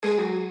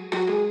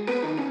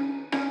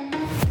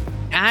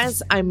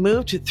as I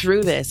moved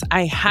through this,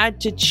 I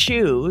had to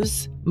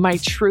choose my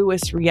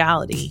truest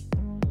reality.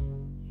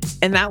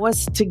 And that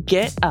was to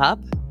get up,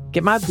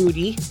 get my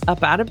booty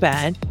up out of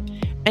bed,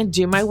 and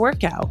do my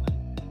workout.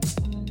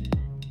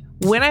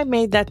 When I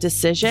made that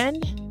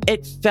decision,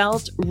 it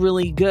felt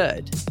really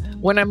good.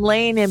 When I'm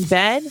laying in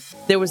bed,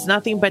 there was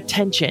nothing but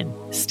tension.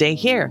 Stay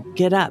here,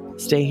 get up,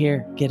 stay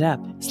here, get up,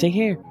 stay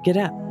here, get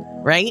up,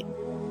 right?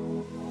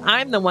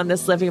 I'm the one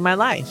that's living my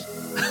life.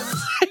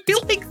 I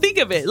feel like, think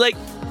of it, like,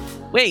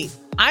 wait,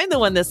 I'm the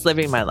one that's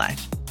living my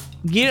life.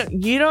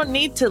 You don't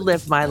need to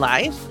live my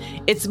life.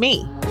 It's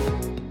me.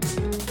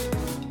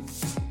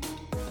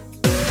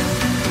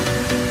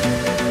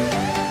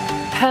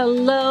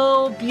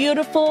 Hello,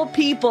 beautiful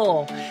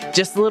people.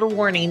 Just a little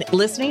warning,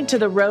 listening to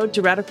the Road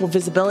to Radical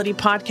Visibility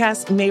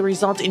podcast may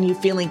result in you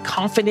feeling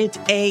confident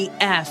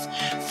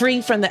AF,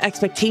 free from the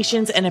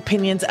expectations and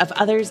opinions of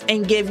others,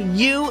 and give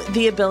you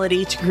the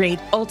ability to create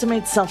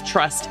ultimate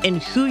self-trust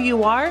in who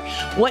you are,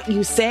 what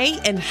you say,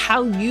 and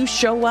how you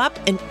show up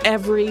in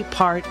every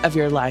part of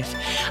your life.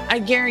 I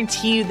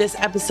guarantee you this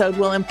episode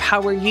will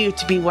empower you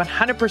to be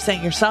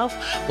 100% yourself,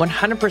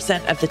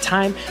 100% of the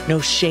time,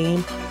 no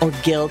shame or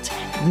guilt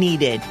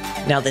needed.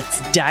 Now let's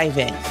dive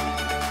in.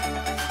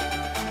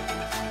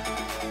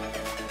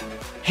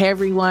 Hey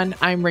everyone,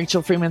 I'm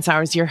Rachel Freeman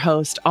Sowers, your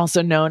host,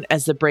 also known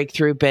as the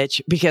Breakthrough Bitch,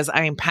 because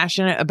I am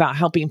passionate about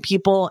helping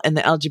people in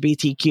the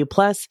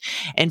LGBTQ+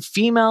 and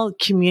female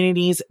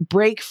communities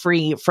break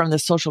free from the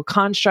social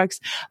constructs,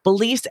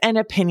 beliefs, and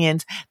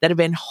opinions that have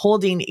been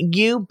holding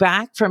you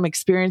back from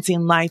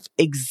experiencing life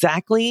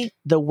exactly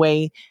the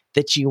way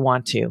that you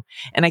want to.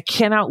 And I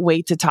cannot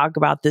wait to talk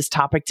about this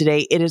topic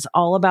today. It is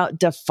all about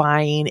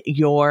defying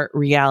your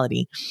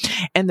reality.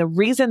 And the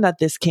reason that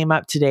this came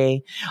up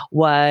today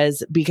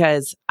was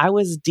because I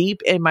was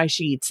deep in my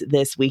sheets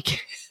this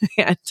week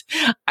and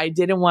I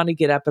didn't want to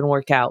get up and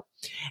work out.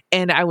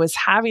 And I was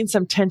having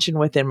some tension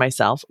within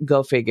myself.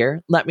 Go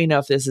figure. Let me know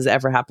if this has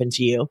ever happened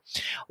to you,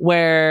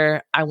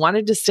 where I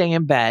wanted to stay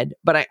in bed,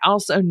 but I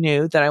also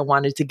knew that I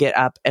wanted to get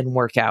up and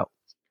work out.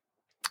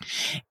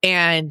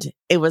 And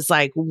it was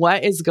like,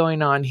 what is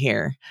going on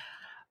here?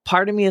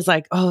 Part of me is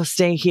like, oh,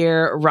 stay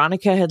here.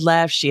 Veronica had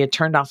left. She had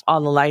turned off all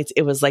the lights.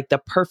 It was like the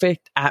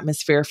perfect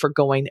atmosphere for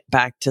going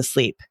back to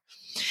sleep.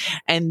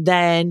 And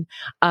then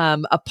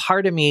a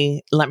part of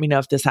me, let me know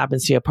if this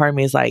happens to you. A part of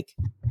me is like,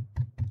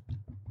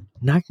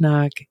 knock,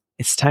 knock.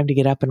 It's time to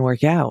get up and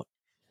work out.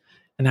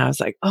 And I was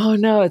like, oh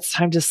no, it's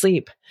time to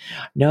sleep.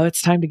 No,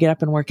 it's time to get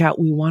up and work out.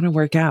 We want to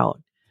work out.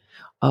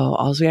 Oh,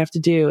 all we have to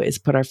do is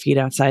put our feet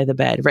outside the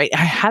bed, right? I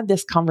had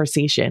this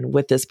conversation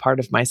with this part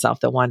of myself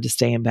that wanted to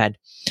stay in bed.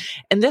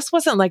 And this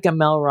wasn't like a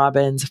Mel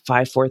Robbins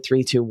 5, 4,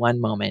 3, 2, 1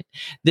 moment.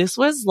 This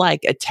was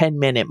like a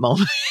 10-minute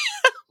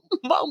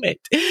moment.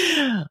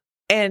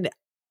 And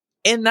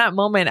in that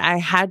moment, I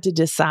had to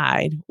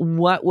decide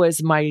what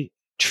was my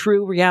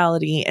true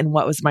reality and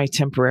what was my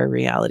temporary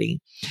reality.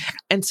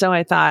 And so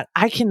I thought,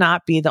 I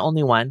cannot be the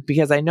only one,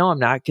 because I know I'm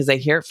not, because I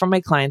hear it from my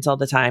clients all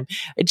the time.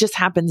 It just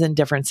happens in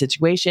different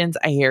situations.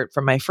 I hear it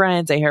from my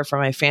friends. I hear it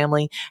from my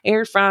family. I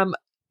hear it from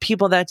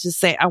people that just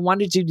say, I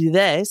wanted to do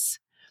this,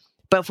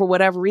 but for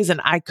whatever reason,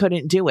 I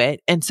couldn't do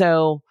it. And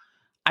so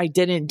I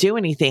didn't do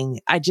anything.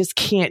 I just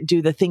can't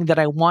do the thing that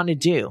I want to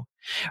do.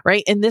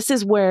 Right. And this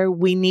is where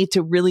we need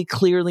to really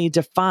clearly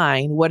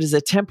define what is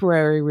a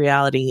temporary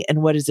reality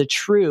and what is a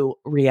true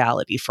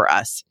reality for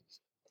us.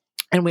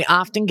 And we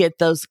often get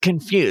those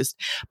confused,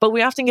 but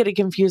we often get it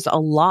confused a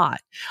lot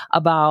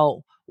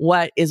about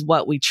what is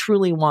what we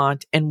truly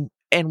want and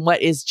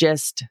what is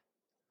just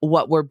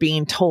what we're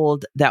being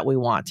told that we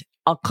want.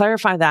 I'll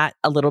clarify that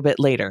a little bit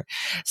later.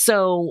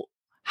 So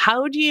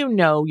how do you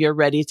know you're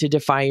ready to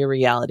defy your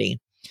reality?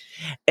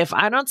 If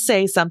I don't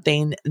say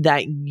something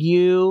that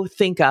you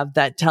think of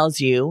that tells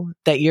you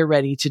that you're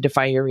ready to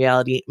defy your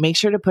reality, make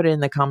sure to put it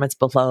in the comments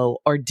below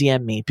or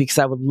DM me, because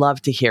I would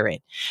love to hear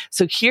it.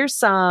 So here's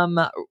some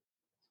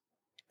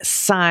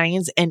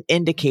signs and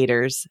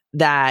indicators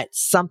that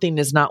something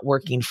is not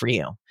working for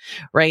you,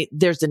 right?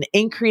 There's an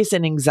increase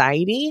in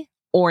anxiety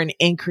or an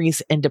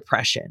increase in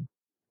depression.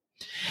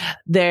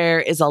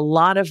 There is a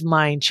lot of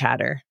mind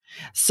chatter.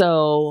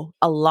 So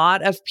a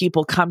lot of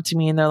people come to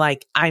me and they're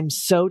like, I'm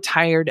so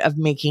tired of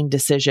making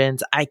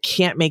decisions. I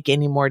can't make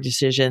any more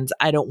decisions.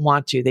 I don't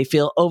want to. They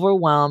feel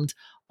overwhelmed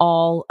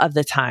all of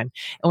the time.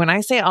 And when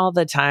I say all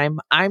the time,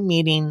 I'm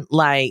meaning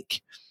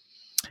like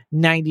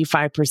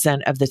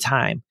 95% of the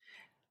time.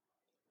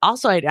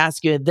 Also, I'd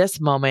ask you at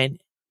this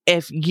moment,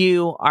 if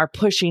you are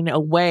pushing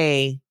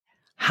away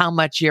how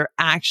much you're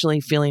actually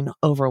feeling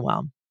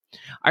overwhelmed.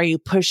 Are you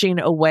pushing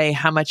away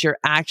how much you're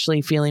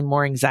actually feeling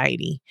more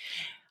anxiety?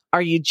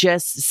 Are you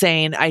just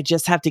saying, I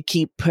just have to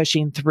keep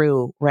pushing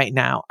through right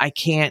now? I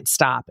can't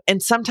stop.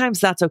 And sometimes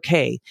that's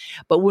okay.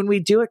 But when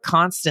we do it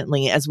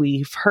constantly, as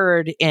we've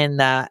heard in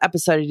the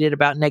episode I did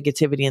about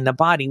negativity in the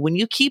body, when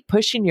you keep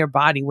pushing your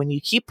body, when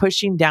you keep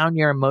pushing down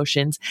your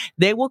emotions,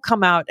 they will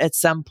come out at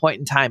some point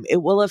in time.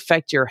 It will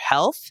affect your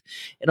health.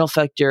 It'll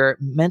affect your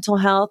mental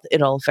health.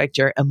 It'll affect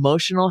your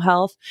emotional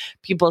health.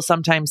 People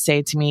sometimes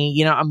say to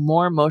me, I'm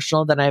more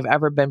emotional than I've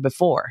ever been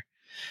before.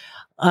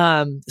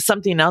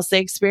 Something else they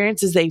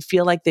experience is they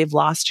feel like they've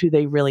lost who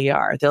they really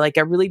are. They're like,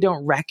 I really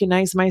don't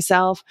recognize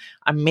myself.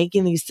 I'm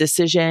making these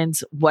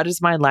decisions. What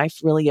is my life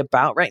really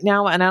about right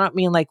now? And I don't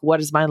mean like, what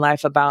is my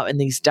life about in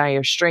these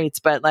dire straits,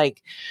 but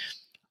like,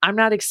 I'm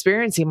not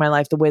experiencing my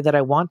life the way that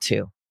I want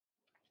to.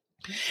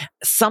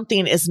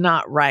 Something is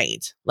not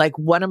right. Like,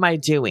 what am I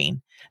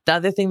doing? The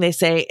other thing they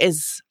say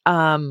is,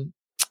 feel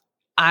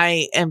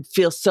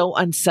so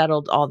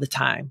unsettled all the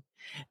time.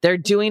 They're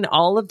doing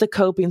all of the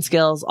coping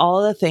skills,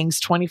 all of the things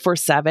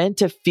 24/7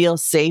 to feel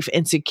safe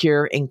and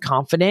secure and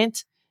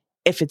confident,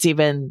 if it's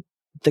even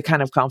the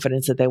kind of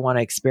confidence that they want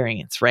to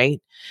experience,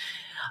 right?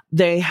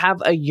 They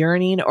have a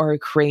yearning or a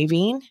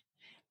craving,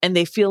 and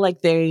they feel like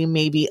they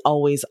may be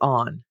always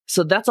on.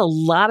 So that's a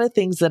lot of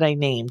things that I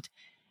named.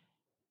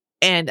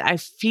 And I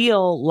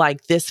feel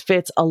like this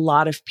fits a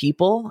lot of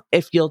people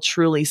if you'll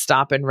truly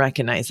stop and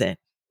recognize it.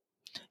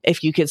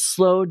 If you could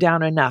slow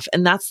down enough.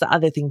 And that's the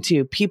other thing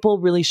too. People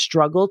really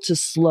struggle to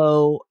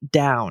slow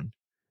down.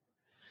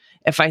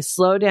 If I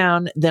slow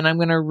down, then I'm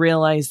going to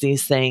realize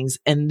these things,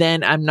 and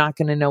then I'm not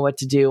going to know what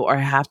to do, or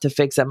I have to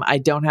fix them. I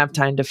don't have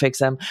time to fix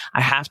them.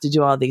 I have to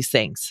do all these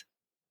things.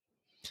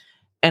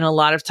 And a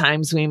lot of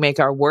times we make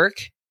our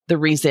work the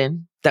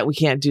reason that we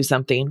can't do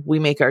something. We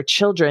make our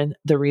children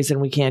the reason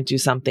we can't do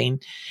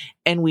something.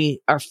 And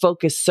we are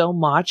focused so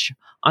much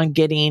on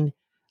getting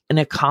an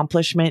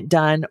accomplishment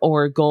done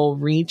or a goal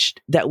reached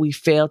that we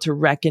fail to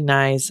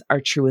recognize our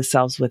truest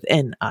selves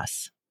within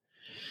us.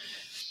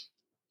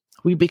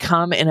 We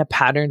become in a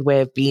patterned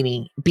way of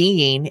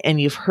being,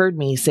 and you've heard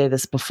me say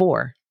this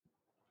before.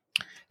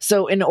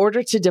 So in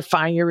order to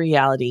defy your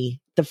reality,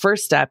 the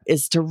first step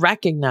is to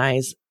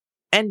recognize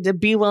and to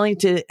be willing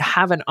to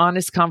have an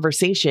honest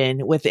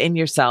conversation within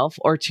yourself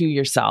or to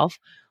yourself.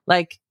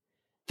 Like,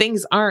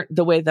 things aren't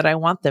the way that I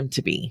want them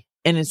to be.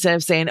 And instead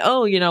of saying,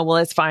 oh, well,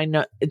 it's fine.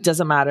 No, it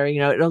doesn't matter.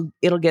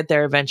 It'll get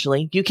there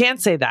eventually. You can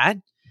say that,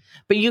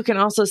 but you can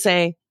also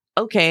say,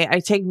 okay, I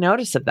take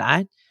notice of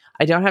that.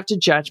 I don't have to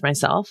judge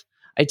myself.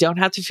 I don't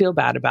have to feel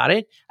bad about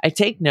it. I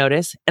take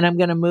notice, and I'm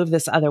going to move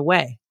this other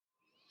way.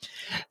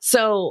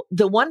 So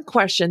the one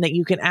question that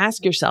you can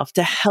ask yourself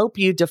to help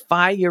you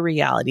defy your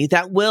reality,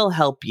 that will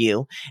help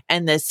you,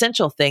 and the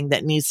essential thing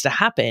that needs to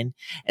happen,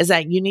 is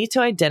that you need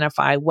to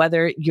identify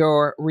whether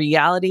your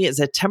reality is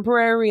a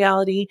temporary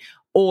reality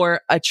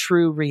or a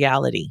true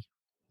reality.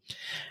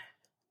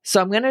 So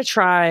I'm going to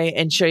try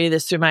and show you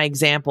this through my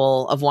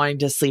example of wanting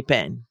to sleep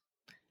in.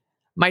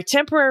 My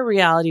temporary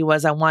reality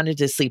was I wanted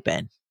to sleep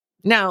in.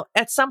 Now,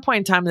 at some point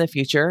in time in the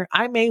future,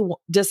 I may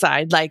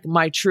decide, like,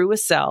 my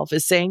truest self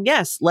is saying,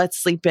 yes, let's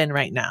sleep in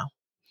right now.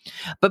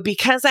 But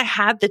because I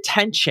had the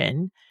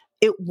tension,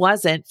 it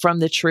wasn't from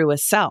the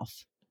truest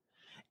self.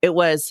 It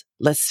was,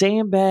 let's stay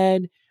in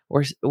bed.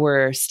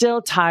 We're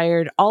still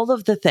tired, all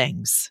of the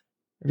things,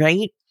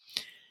 right?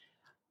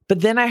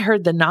 But then I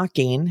heard the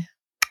knocking,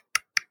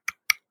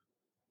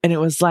 and it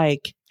was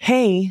like,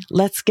 hey,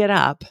 let's get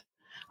up.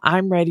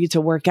 I'm ready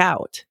to work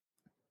out.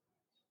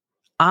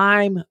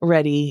 I'm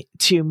ready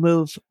to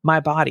move my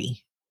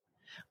body.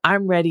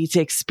 I'm ready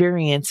to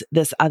experience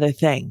this other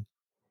thing.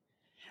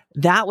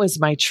 That was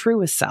my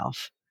truest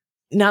self.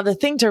 Now, the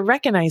thing to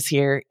recognize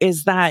here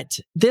is that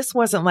this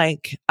wasn't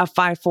like a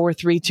 5, 4,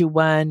 3, 2,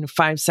 1,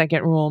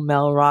 5-second rule,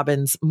 Mel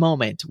Robbins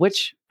moment,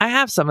 which I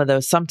have some of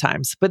those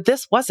sometimes, but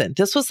this wasn't.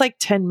 This was like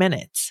 10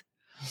 minutes.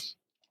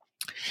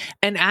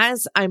 And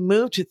as I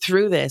moved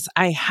through this,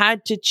 I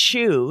had to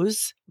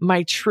choose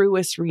my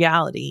truest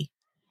reality.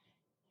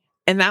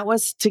 And that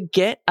was to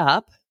get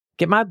up,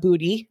 get my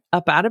booty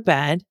up out of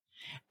bed,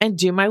 and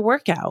do my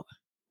workout.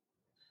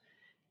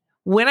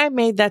 When I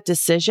made that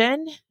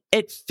decision,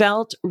 it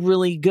felt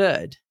really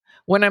good.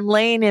 When I'm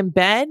laying in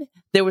bed,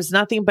 there was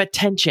nothing but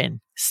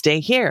tension. Stay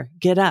here,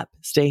 get up,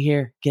 stay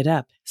here, get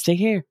up, stay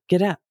here,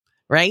 get up,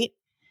 right?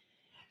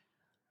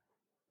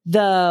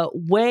 The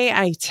way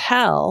I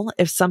tell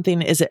if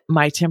something is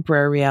my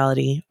temporary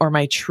reality or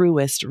my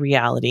truest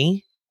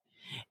reality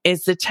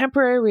is the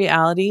temporary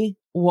reality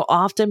will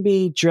often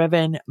be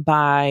driven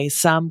by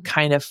some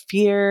kind of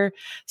fear,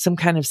 some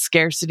kind of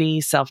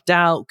scarcity,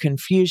 self-doubt,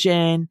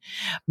 confusion.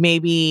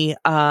 Maybe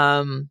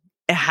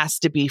it has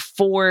to be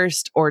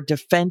forced or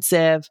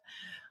defensive.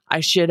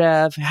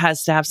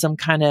 Has to have some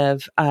kind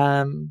of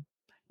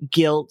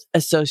guilt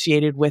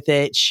associated with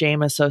it,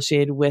 shame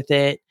associated with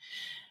it.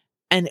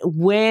 And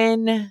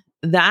when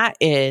that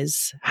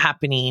is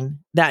happening,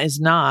 that is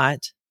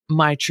not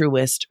my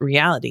truest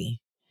reality.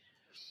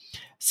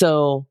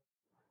 So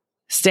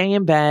stay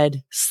in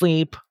bed,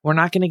 sleep. We're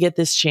not going to get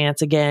this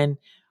chance again.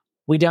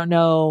 We don't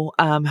know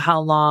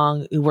how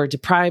long we're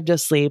deprived of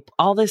sleep.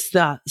 All this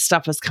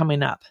stuff was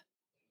coming up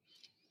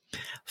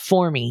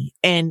for me.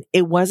 And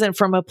it wasn't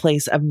from a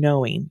place of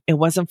knowing. It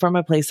wasn't from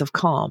a place of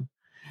calm.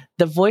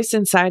 The voice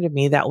inside of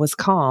me that was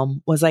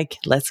calm was like,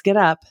 let's get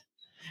up.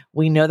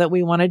 We know that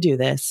we want to do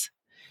this.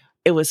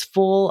 It was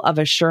full of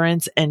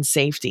assurance and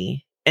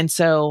safety. And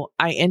so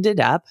I ended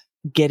up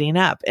getting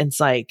up. And it's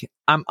like,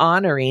 I'm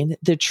honoring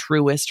the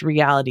truest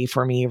reality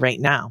for me right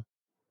now.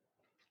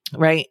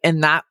 Right.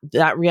 And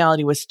that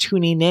reality was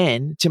tuning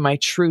in to my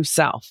true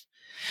self.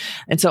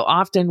 And so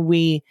often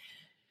we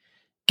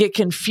get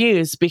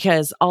confused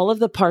because all of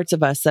the parts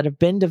of us that have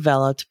been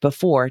developed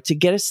before to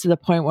get us to the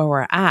point where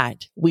we're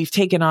at, we've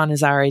taken on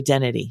as our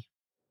identity.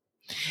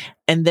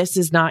 And this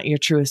is not your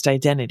truest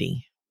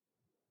identity.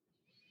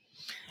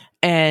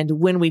 And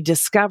when we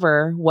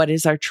discover what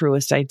is our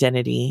truest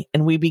identity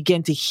and we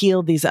begin to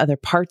heal these other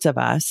parts of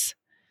us,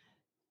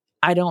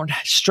 I don't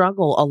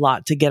struggle a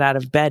lot to get out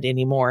of bed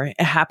anymore.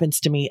 It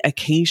happens to me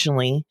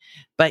occasionally,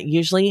 but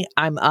usually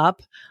I'm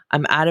up,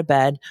 I'm out of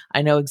bed.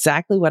 I know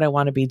exactly what I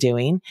want to be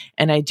doing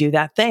and I do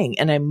that thing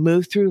and I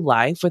move through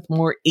life with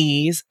more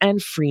ease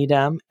and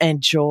freedom and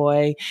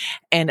joy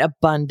and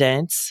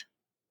abundance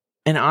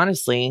and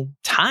honestly,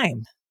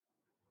 time,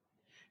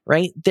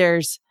 right?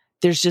 There's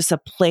just a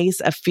place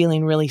of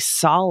feeling really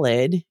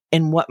solid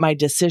in what my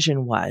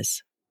decision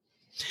was.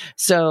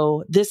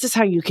 So this is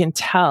how you can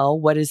tell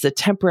what is the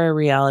temporary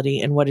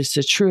reality and what is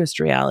the truest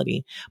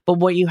reality. But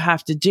what you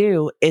have to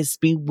do is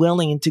be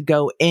willing to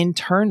go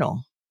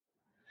internal,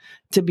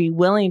 to be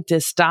willing to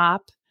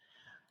stop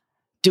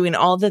doing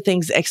all the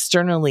things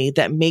externally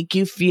that make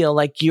you feel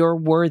like you're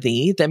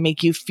worthy, that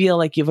make you feel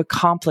like you've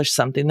accomplished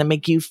something, that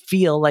make you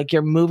feel like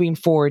you're moving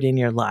forward in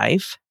your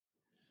life,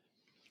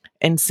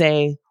 and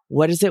say,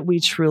 what is it we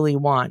truly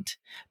want?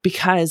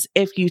 Because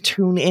if you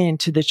tune in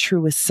to the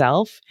truest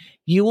self,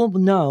 you will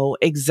know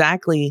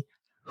exactly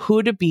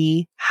who to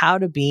be, how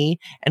to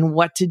be, and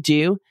what to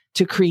do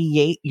to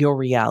create your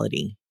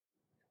reality.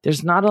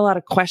 There's not a lot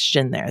of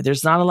question there.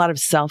 There's not a lot of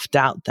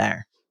self-doubt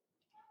there.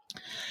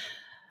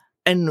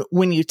 And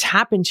when you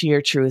tap into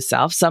your truest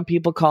self, some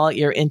people call it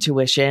your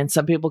intuition.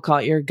 Some people call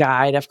it your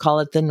guide. I've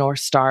called it the North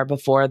Star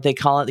before. They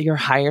call it your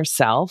higher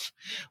self.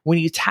 When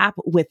you tap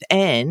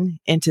within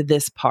into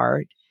this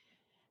part,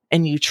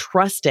 and you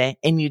trust it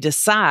and you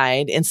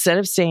decide, instead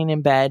of staying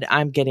in bed,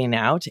 I'm getting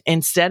out.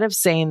 Instead of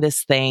saying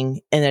this thing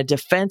in a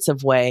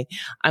defensive way,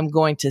 I'm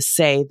going to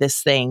say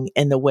this thing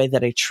in the way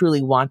that I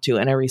truly want to,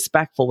 in a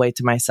respectful way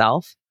to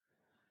myself.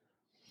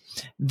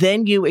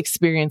 Then you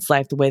experience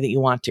life the way that you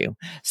want to.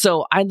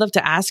 So I'd love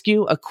to ask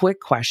you a quick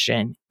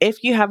question.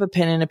 If you have a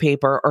pen and a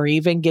paper, or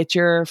even get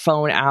your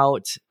phone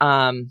out,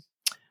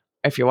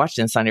 if you're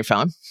watching this on your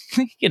phone,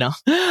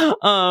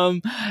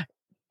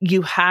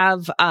 you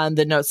have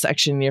the notes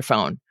section in your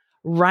phone.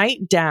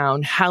 Write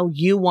down how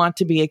you want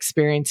to be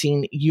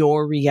experiencing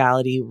your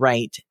reality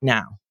right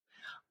now.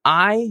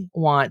 I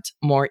want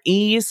more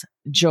ease,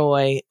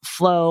 joy,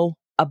 flow,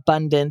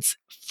 abundance,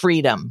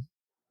 freedom.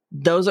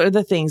 Those are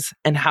the things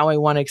and how I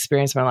want to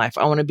experience my life.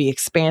 I want to be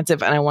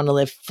expansive and I want to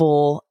live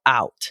full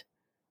out.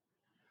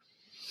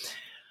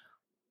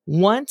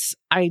 Once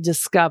I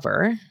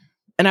discover,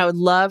 and I would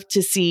love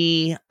to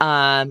see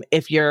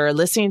if you're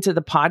listening to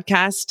the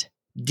podcast,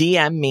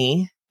 DM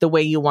me the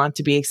way you want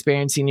to be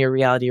experiencing your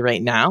reality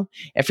right now.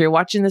 If you're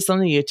watching this on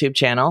the YouTube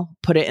channel,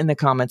 put it in the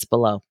comments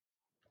below.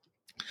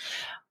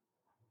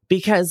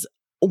 Because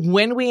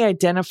when we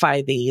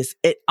identify these,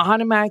 it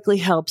automatically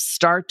helps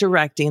start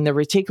directing the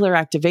reticular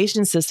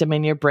activation system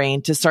in your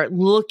brain to start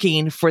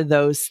looking for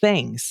those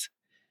things.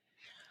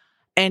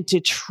 And to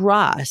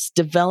trust,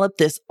 develop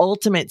this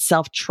ultimate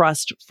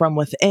self-trust from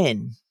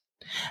within.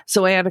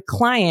 So I had a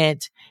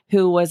client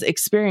who was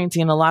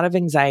experiencing a lot of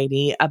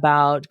anxiety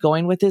about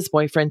going with his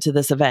boyfriend to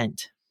this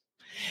event.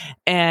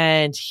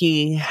 And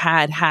he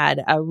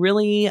had a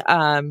really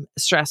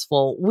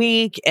stressful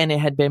week, and it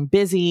had been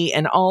busy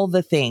and all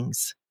the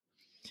things.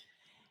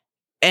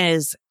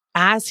 As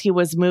he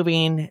was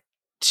moving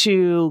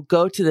to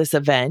go to this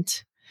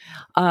event,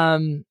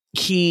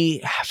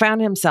 he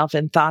found himself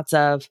in thoughts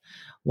of,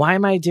 why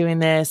am I doing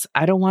this?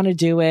 I don't want to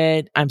do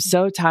it. I'm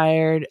so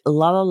tired.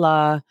 La, la,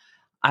 la.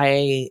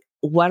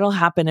 What'll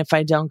happen if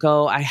I don't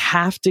go? I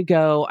have to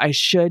go. I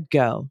should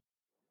go.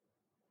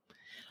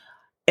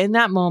 In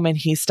that moment,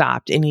 he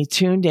stopped and he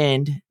tuned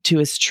in to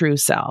his true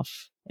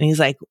self. And he's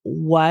like,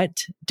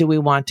 what do we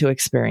want to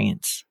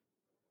experience?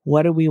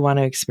 What do we want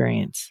to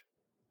experience?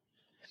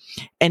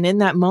 And in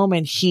that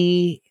moment,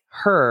 he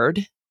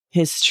heard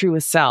his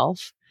truest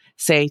self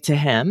say to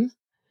him,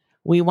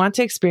 we want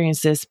to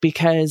experience this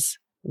because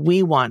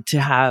we want to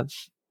have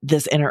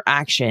this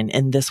interaction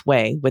in this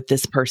way with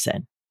this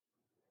person.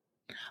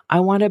 I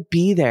want to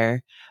be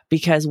there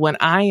because when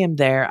I am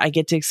there, I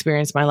get to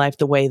experience my life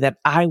the way that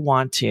I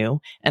want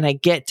to, and I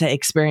get to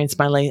experience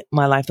my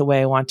life the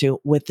way I want to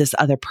with this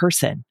other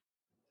person.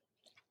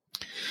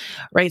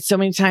 Right? So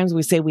many times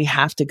we say we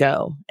have to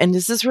go. And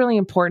this is really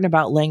important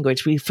about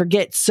language. We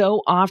forget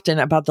so often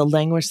about the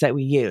language that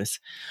we use.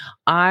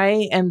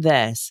 I am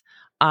this.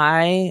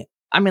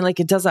 like,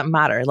 it doesn't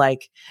matter.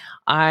 Like,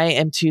 I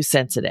am too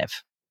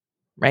sensitive,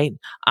 right?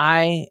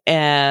 I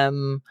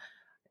am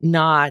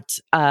not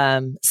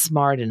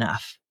smart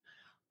enough.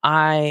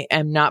 I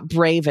am not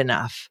brave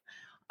enough.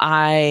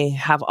 I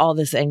have all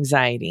this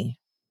anxiety.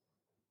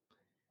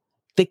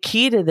 The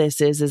key to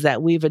this is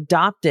that we've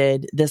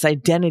adopted this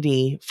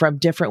identity from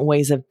different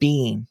ways of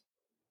being.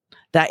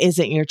 That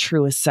isn't your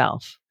truest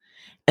self.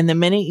 And the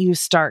minute you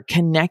start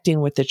connecting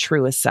with the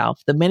truest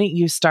self, the minute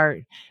you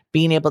start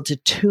being able to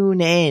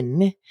tune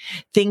in,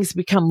 things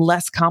become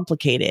less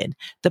complicated.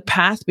 The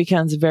path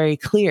becomes very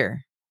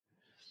clear.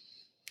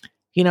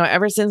 You know,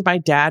 ever since my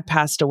dad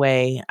passed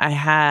away, I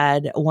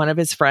had one of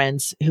his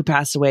friends who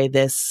passed away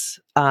this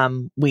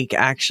week,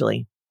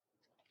 actually.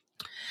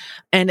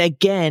 And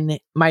again,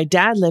 my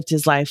dad lived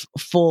his life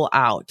full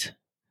out.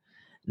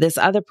 This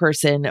other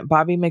person,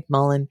 Bobby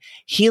McMullen,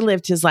 he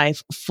lived his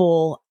life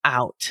full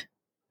out.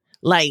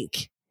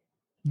 Like,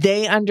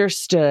 they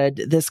understood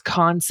this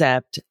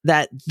concept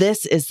that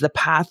this is the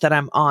path that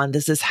I'm on.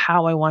 This is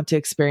how I want to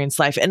experience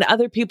life. And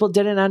other people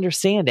didn't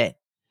understand it.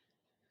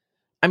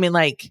 I mean,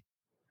 like,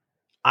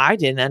 I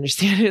didn't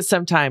understand it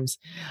sometimes,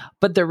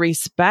 but the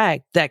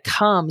respect that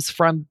comes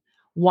from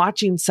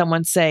watching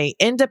someone say,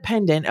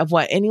 independent of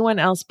what anyone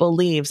else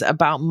believes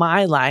about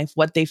my life,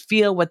 what they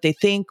feel, what they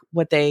think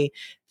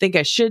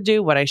I should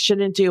do, what I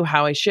shouldn't do,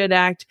 how I should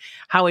act,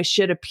 how I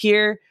should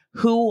appear,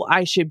 who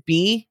I should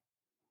be.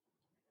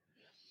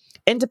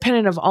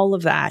 Independent of all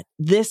of that,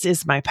 this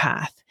is my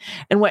path.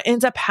 And what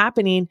ends up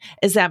happening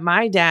is that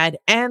my dad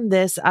and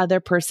this other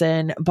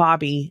person,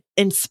 Bobby,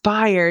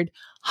 inspired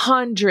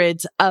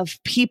hundreds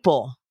of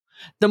people.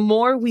 The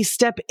more we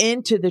step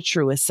into the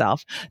truest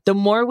self, the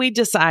more we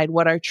decide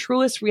what our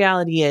truest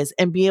reality is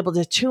and be able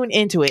to tune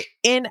into it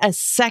in a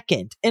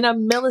second, in a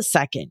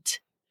millisecond.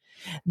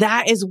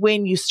 That is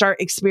when you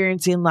start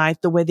experiencing life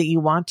the way that you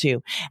want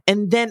to.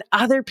 And then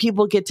other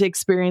people get to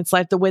experience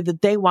life the way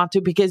that they want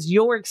to because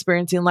you're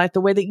experiencing life the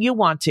way that you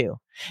want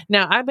to.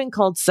 Now, I've been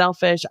called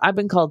selfish. I've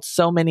been called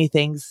so many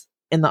things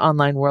in the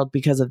online world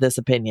because of this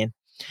opinion.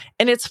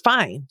 And it's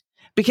fine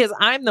because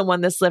I'm the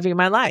one that's living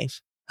my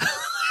life.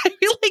 I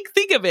mean, like,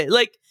 think of it.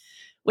 Like,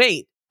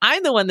 wait,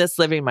 I'm the one that's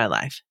living my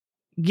life.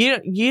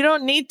 You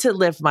don't need to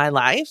live my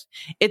life.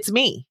 It's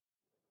me.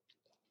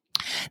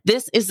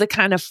 This is the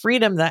kind of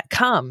freedom that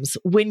comes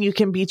when you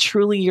can be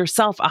truly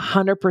yourself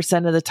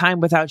 100% of the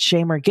time without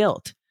shame or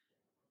guilt.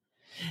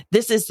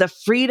 This is the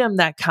freedom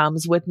that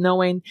comes with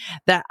knowing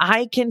that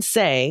I can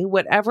say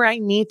whatever I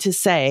need to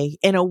say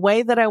in a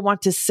way that I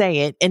want to say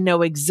it and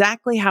know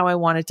exactly how I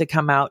want it to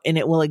come out, and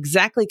it will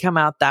exactly come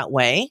out that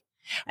way.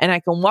 And I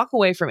can walk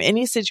away from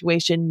any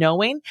situation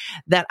knowing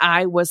that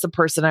I was the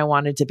person I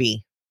wanted to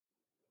be.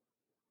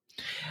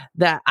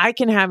 That I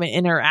can have an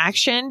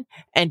interaction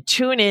and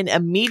tune in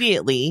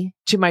immediately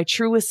to my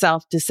truest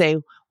self to say,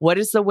 what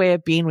is the way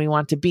of being we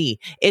want to be?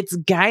 It's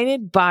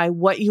guided by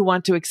what you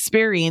want to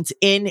experience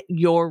in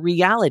your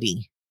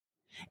reality.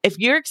 If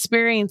you're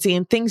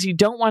experiencing things you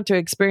don't want to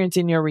experience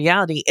in your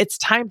reality, it's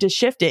time to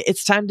shift it.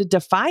 It's time to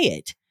defy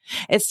it.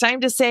 It's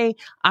time to say,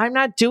 I'm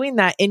not doing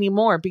that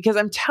anymore, because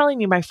I'm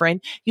telling you, my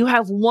friend, you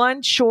have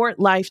one short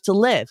life to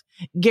live.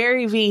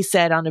 Gary Vee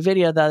said on a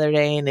video the other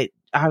day, and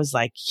I was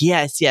like,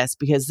 yes,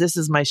 because this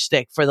is my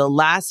shtick. For the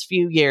last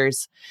few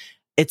years,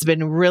 it's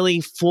been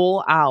really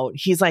full out.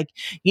 He's like,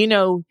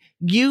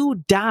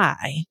 you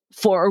die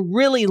for a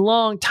really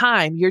long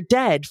time. You're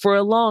dead for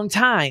a long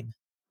time.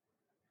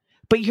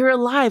 But you're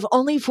alive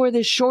only for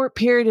this short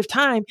period of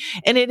time.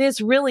 And it is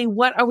really,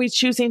 what are we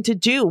choosing to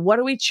do? What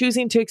are we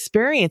choosing to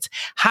experience?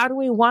 How do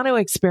we want to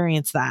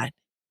experience that?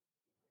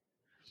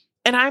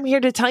 And I'm here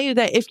to tell you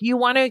that if you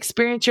want to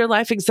experience your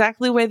life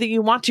exactly the way that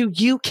you want to,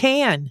 you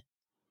can.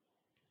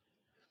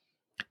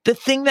 The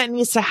thing that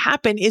needs to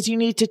happen is you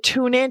need to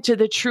tune into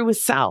the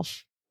truest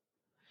self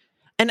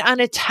and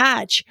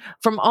unattach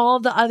from all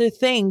the other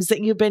things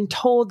that you've been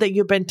told, that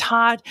you've been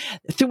taught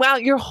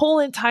throughout your whole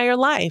entire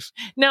life.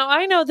 Now,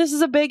 I know this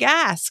is a big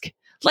ask.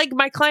 Like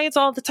my clients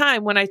all the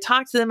time, when I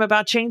talk to them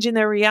about changing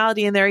their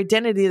reality and their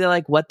identity, they're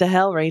like, what the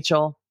hell,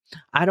 Rachel?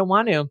 I don't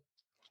want to.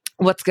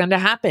 What's going to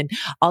happen?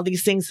 All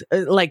these things,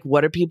 like,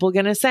 what are people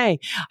going to say?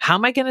 How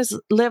am I going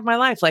to live my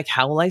life? Like,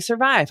 how will I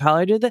survive? How will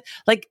I do that?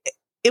 Like,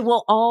 it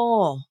will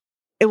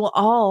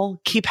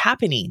all keep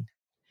happening.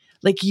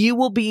 Like, you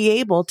will be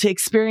able to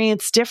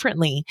experience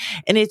differently.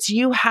 And it's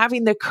you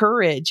having the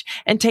courage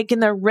and taking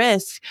the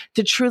risk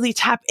to truly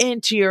tap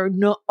into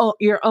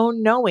your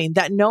own knowing,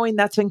 that knowing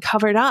that's been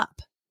covered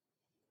up.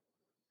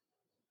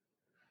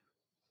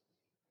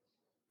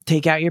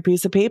 Take out your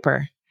piece of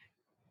paper.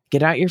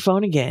 Get out your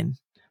phone again.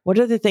 What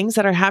are the things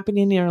that are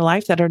happening in your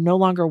life that are no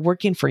longer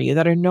working for you,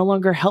 that are no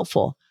longer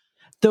helpful?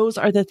 Those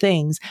are the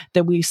things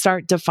that we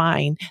start to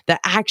find that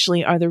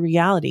actually are the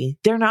reality.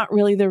 They're not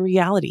really the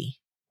reality.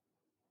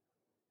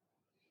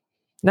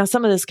 Now,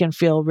 some of this can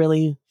feel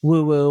really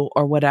woo-woo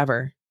or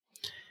whatever.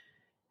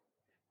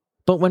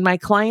 But when my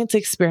clients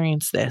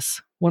experience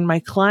this, when my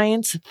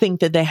clients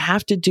think that they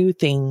have to do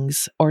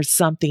things or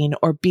something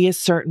or be a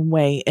certain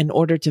way in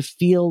order to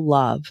feel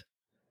love,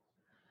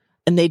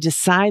 and they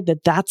decide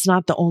that that's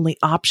not the only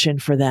option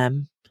for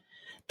them,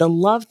 the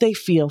love they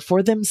feel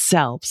for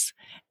themselves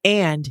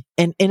and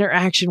an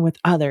interaction with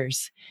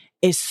others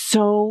is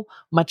so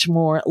much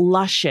more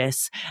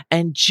luscious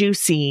and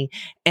juicy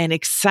and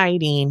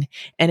exciting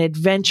and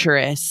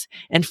adventurous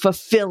and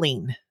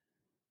fulfilling.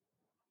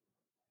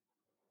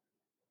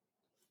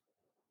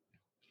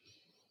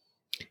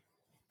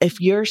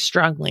 If you're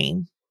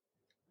struggling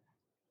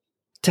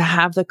to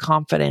have the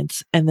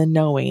confidence and the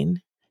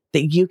knowing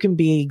that you can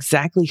be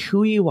exactly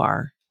who you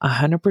are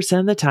 100%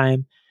 of the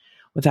time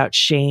without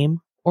shame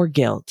or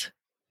guilt,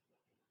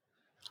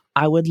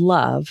 I would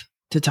love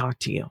to talk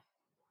to you.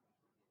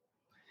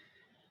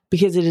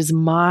 Because it is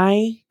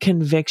my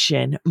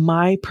conviction,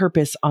 my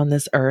purpose on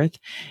this earth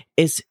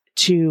is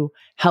to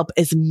help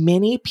as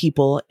many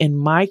people in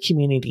my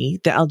community,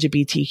 the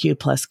LGBTQ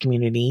plus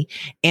community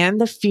and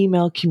the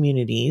female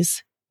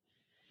communities,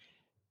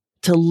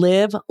 to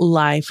live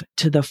life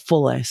to the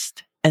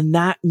fullest. And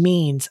that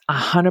means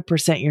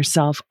 100%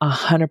 yourself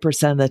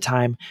 100% of the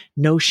time,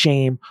 no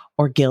shame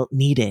or guilt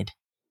needed.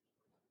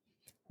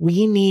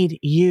 We need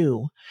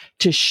you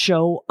to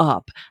show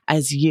up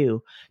as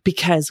you,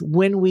 because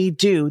when we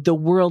do, the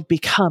world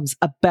becomes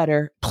a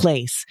better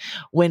place.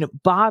 When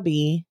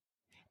Bobby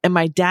and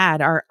my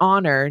dad are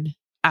honored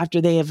after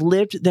they have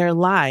lived their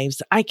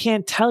lives, I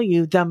can't tell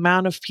you the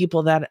amount of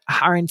people that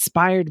are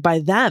inspired by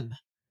them.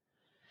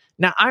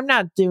 Now, I'm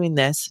not doing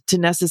this to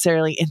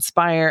necessarily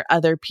inspire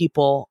other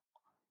people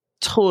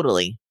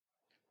totally.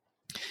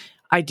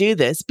 I do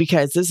this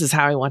because this is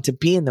how I want to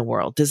be in the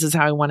world. This is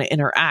how I want to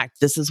interact.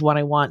 This is what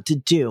I want to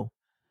do,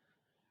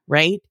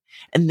 right?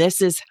 And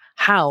this is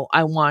how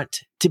I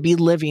want to be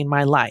living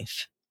my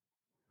life.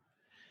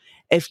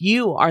 If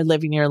you are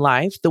living your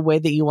life the way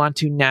that you want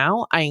to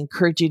now, I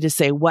encourage you to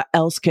say, what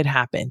else could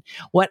happen?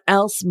 What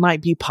else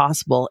might be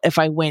possible if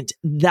I went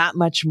that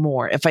much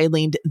more, if I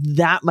leaned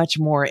that much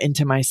more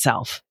into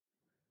myself?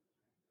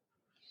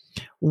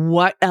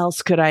 What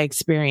else could I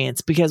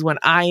experience? Because when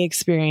I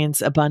experience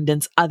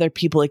abundance, other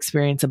people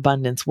experience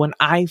abundance. When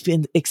I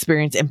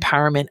experience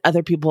empowerment,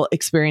 other people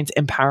experience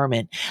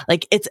empowerment.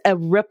 Like, it's a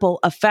ripple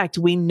effect.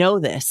 We know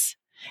this.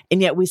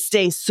 And yet we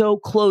stay so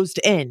closed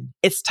in.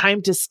 It's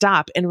time to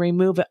stop and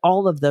remove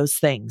all of those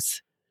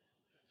things.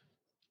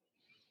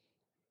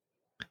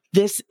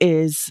 This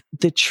is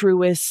the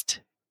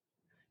truest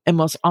and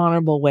most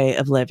honorable way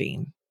of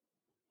living,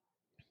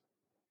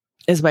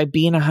 is by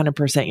being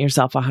 100%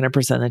 yourself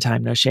 100% of the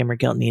time, no shame or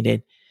guilt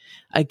needed.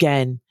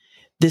 Again,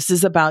 this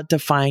is about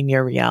defying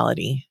your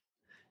reality.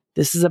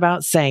 This is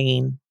about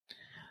saying,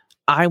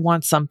 I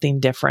want something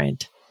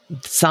different.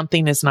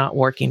 Something is not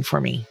working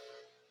for me.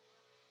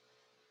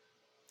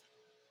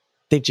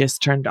 They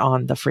just turned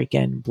on the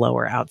freaking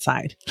blower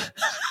outside.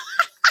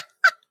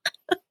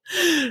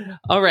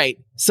 All right.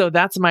 So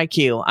that's my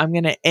cue. I'm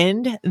going to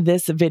end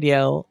this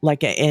video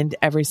like I end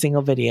every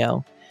single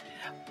video.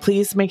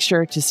 Please make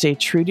sure to stay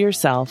true to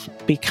yourself,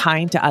 be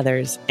kind to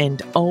others, and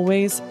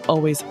always,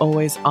 always,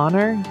 always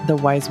honor the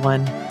wise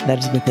one that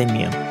is within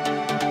you.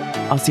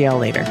 I'll see y'all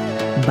later.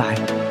 Bye.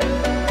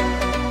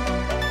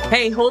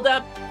 Hey, hold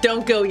up.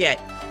 Don't go yet.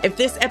 If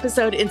this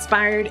episode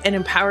inspired and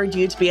empowered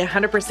you to be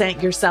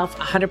 100% yourself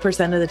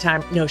 100% of the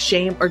time, no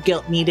shame or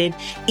guilt needed,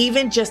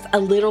 even just a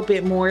little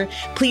bit more,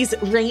 please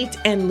rate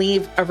and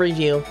leave a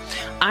review.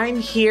 I'm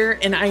here,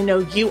 and I know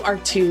you are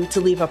too,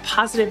 to leave a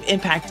positive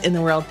impact in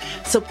the world.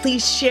 So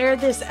please share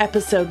this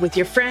episode with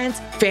your friends,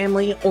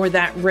 family, or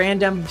that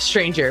random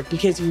stranger,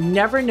 because you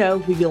never know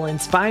who you'll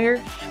inspire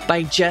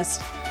by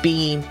just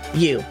being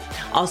you.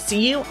 I'll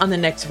see you on the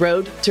next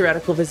road to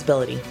radical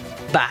visibility.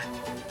 Bye.